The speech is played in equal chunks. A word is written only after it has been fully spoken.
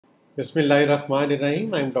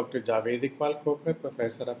Bismillahirrahmanirrahim. I am Dr. Javed Iqbal Khokar,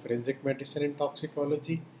 Professor of Forensic Medicine and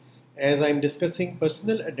Toxicology. As I am discussing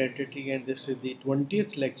personal identity, and this is the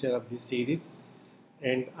 20th lecture of this series,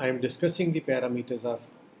 and I am discussing the parameters of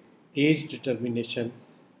age determination,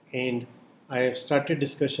 and I have started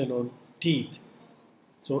discussion on teeth.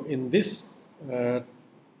 So, in this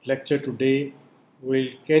lecture today,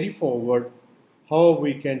 we'll carry forward how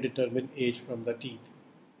we can determine age from the teeth.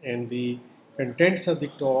 And the contents of the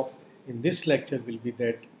talk in this lecture will be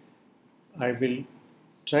that I will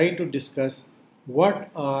try to discuss what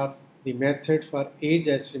are the methods for age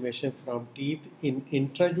estimation from teeth in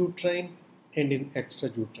intrauterine and in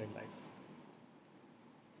extrauterine life.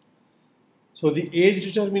 So the age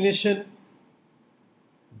determination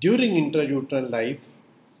during intrauterine life,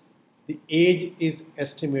 the age is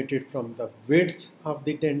estimated from the width of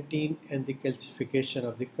the dentine and the calcification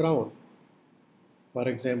of the crown. For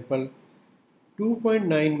example,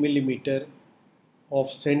 2.9 millimeter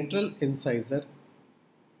of central incisor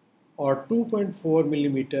or 2.4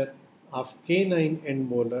 millimeter of canine and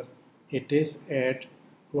molar, it is at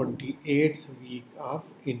 28th week of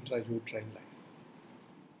intrauterine life.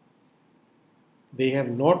 They have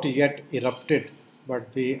not yet erupted,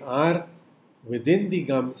 but they are within the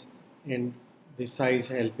gums, and the size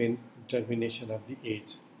help in determination of the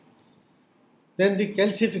age. Then the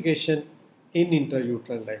calcification in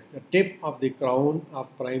intrauterine life. The tip of the crown of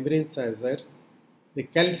primary incisor, they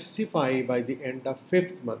calcify by the end of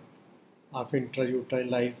 5th month of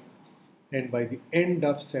intrauterine life and by the end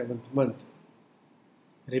of 7th month.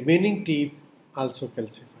 Remaining teeth also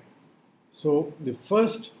calcify. So the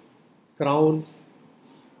first crown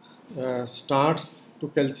starts to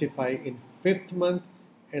calcify in 5th month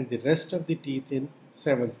and the rest of the teeth in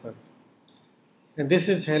 7th month. And this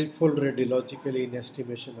is helpful radiologically in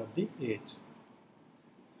estimation of the age.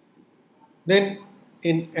 Then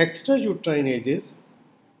in extrauterine ages,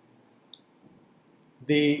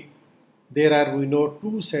 there are, we know,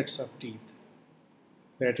 two sets of teeth,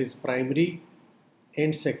 that is primary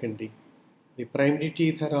and secondary. The primary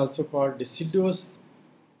teeth are also called deciduous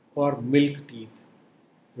or milk teeth,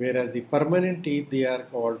 whereas the permanent teeth, they are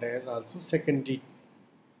called as also secondary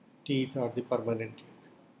teeth or the permanent teeth.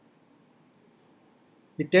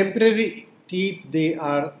 The temporary teeth, they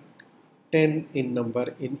are 10 in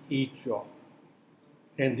number in each jaw,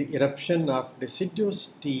 and the eruption of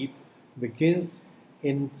deciduous teeth begins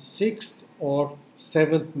in 6th or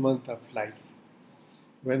 7th month of life,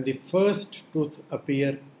 when the first tooth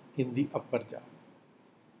appear in the upper jaw.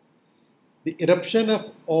 The eruption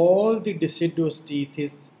of all the deciduous teeth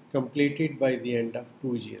is completed by the end of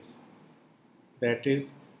 2 years. That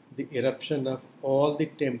is, the eruption of all the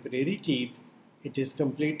temporary teeth, it is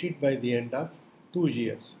completed by the end of 2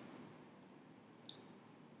 years.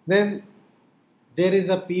 Then there is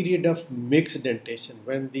a period of mixed dentation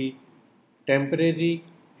when the temporary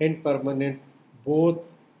and permanent both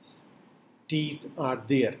teeth are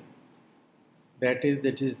there. That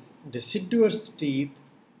is deciduous teeth,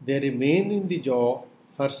 they remain in the jaw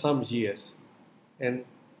for some years, and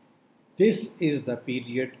this is the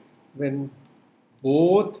period when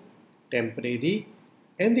both temporary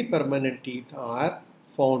and the permanent teeth are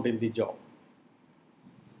found in the jaw.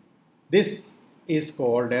 This is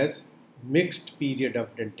called as mixed period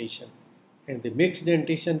of dentation, and the mixed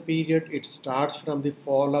dentation period, it starts from the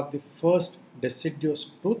fall of the first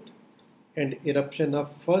deciduous tooth and eruption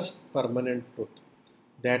of first permanent tooth.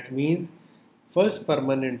 That means first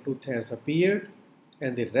permanent tooth has appeared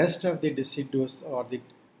and the rest of the deciduous or the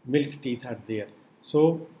milk teeth are there.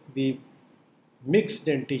 So the mixed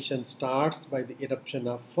dentation starts by the eruption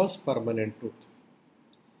of first permanent tooth.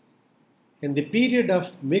 And the period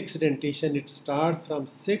of mixed dentation, it starts from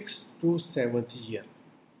 6th to 7th year,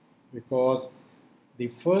 because the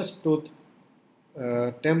first tooth,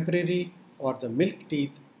 temporary or the milk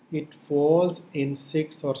teeth, it falls in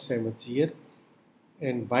 6th or 7th year,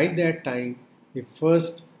 and by that time the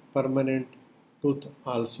first permanent tooth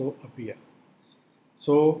also appear.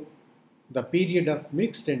 So the period of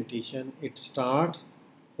mixed dentation, it starts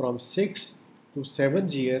from 6th to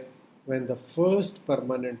 7th year when the first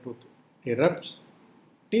permanent tooth erupts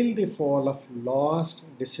till the fall of last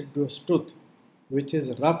deciduous tooth, which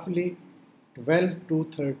is roughly 12 to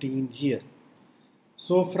 13 year.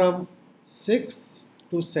 So from 6th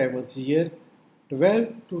to 7th year,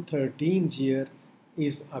 12 to 13 year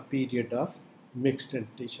is a period of mixed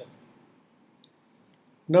dentation.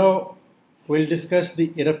 Now we'll discuss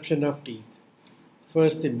the eruption of teeth.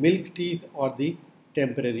 First, the milk teeth or the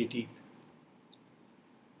temporary teeth.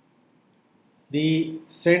 The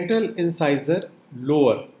central incisor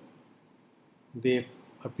lower, they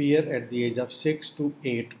appear at the age of 6 to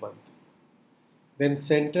 8 months. Then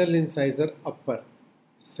central incisor upper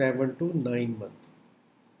 7 to 9 months.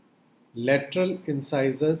 Lateral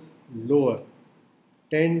incisors lower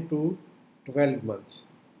 10 to 12 months.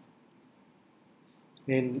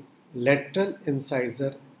 And lateral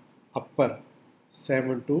incisor upper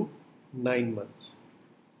 7 to 9 months.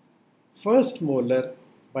 First molar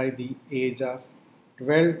by the age of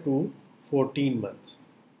 12 to 14 months,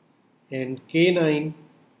 and canine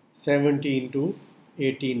 17 to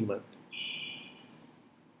 18 months.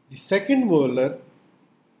 The second molar,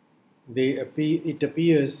 it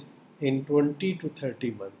appears in 20 to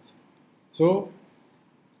 30 months. So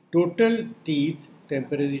total teeth,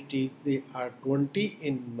 temporary teeth, they are 20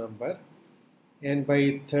 in number, and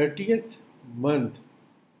by 30th month,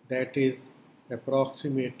 that is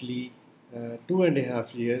approximately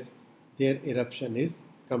 2.5 years, their eruption is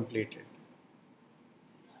completed.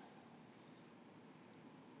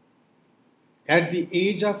 At the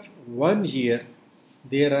age of 1 year,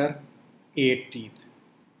 there are 8 teeth.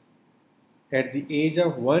 At the age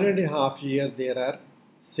of 1.5 years, there are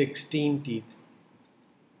 16 teeth.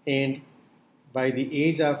 And by the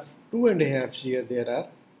age of 2.5 years, there are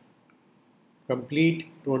complete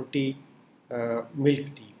 20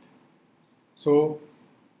 milk teeth. So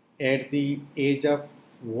at the age of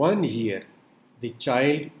 1 year, the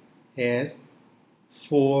child has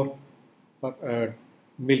 4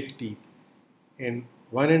 milk teeth, and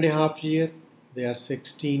 1.5 year they are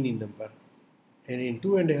 16 in number, and in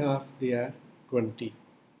 2.5 they are 20.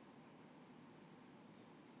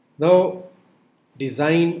 Now,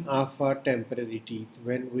 design of our temporary teeth.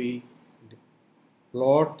 When we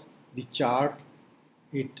plot the chart,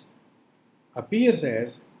 it appears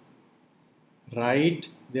as right,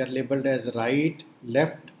 they are labeled as right,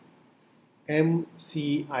 left,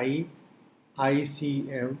 MCI,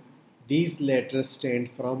 ICM. These letters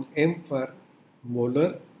stand from M for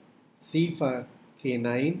molar, C for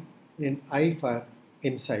canine, and I for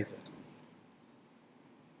incisor.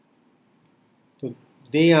 So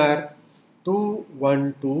they are 2,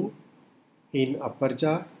 1, 2 in upper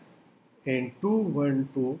jaw and 2, 1,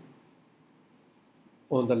 2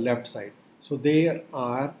 on the left side. So there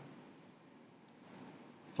are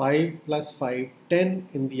 5 plus 5, 10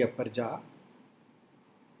 in the upper jaw.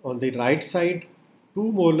 On the right side,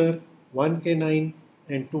 2 molar, 1 canine,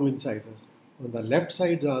 and 2 incisors. On the left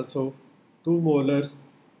side also 2 molars,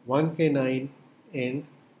 1 canine, and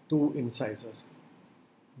 2 incisors.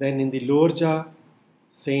 Then in the lower jaw,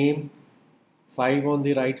 same, 5 on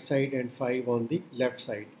the right side and 5 on the left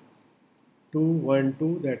side. 2, 1,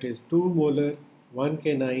 2, that is 2 molar, 1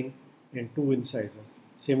 canine, and 2 incisors.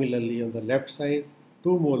 Similarly on the left side,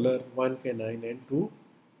 2 molar, 1 canine, and 2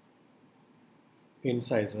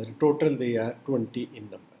 incisors. Total they are 20 in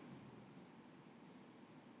number.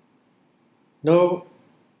 Now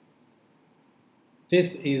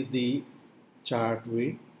this is the chart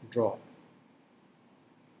we draw,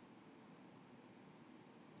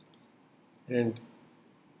 and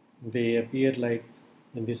they appear like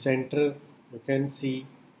in the center. You can see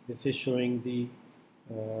this is showing the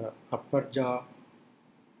upper jaw.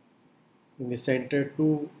 In the center,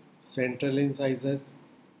 2 central incisors,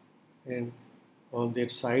 and on their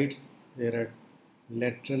sides there are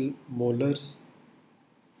lateral molars,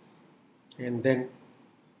 and then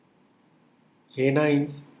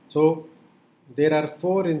canines. So there are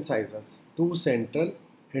 4 incisors, 2 central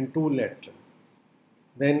and 2 lateral.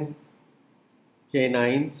 Then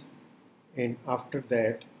canines, and after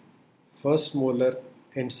that first molar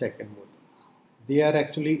and second molar. They are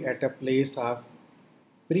actually at a place of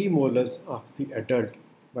premolars of the adult,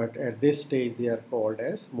 but at this stage they are called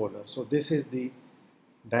as molar. So this is the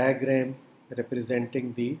diagram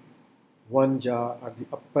representing the one jaw or the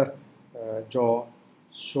upper jaw,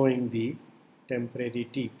 showing the temporary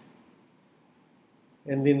teeth.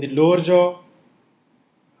 And in the lower jaw,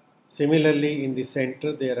 similarly in the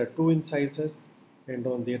center there are 2 incisors, and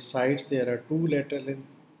on their sides there are 2 lateral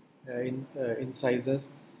incisors,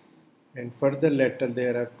 and further lateral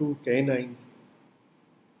there are 2 canines,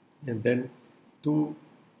 and then 2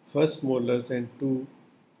 first molars and 2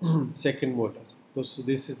 second molars. So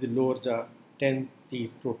this is the lower jaw, 10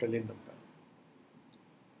 teeth total in number.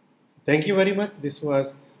 Thank you very much. This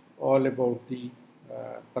was all about the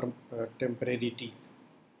temporary teeth.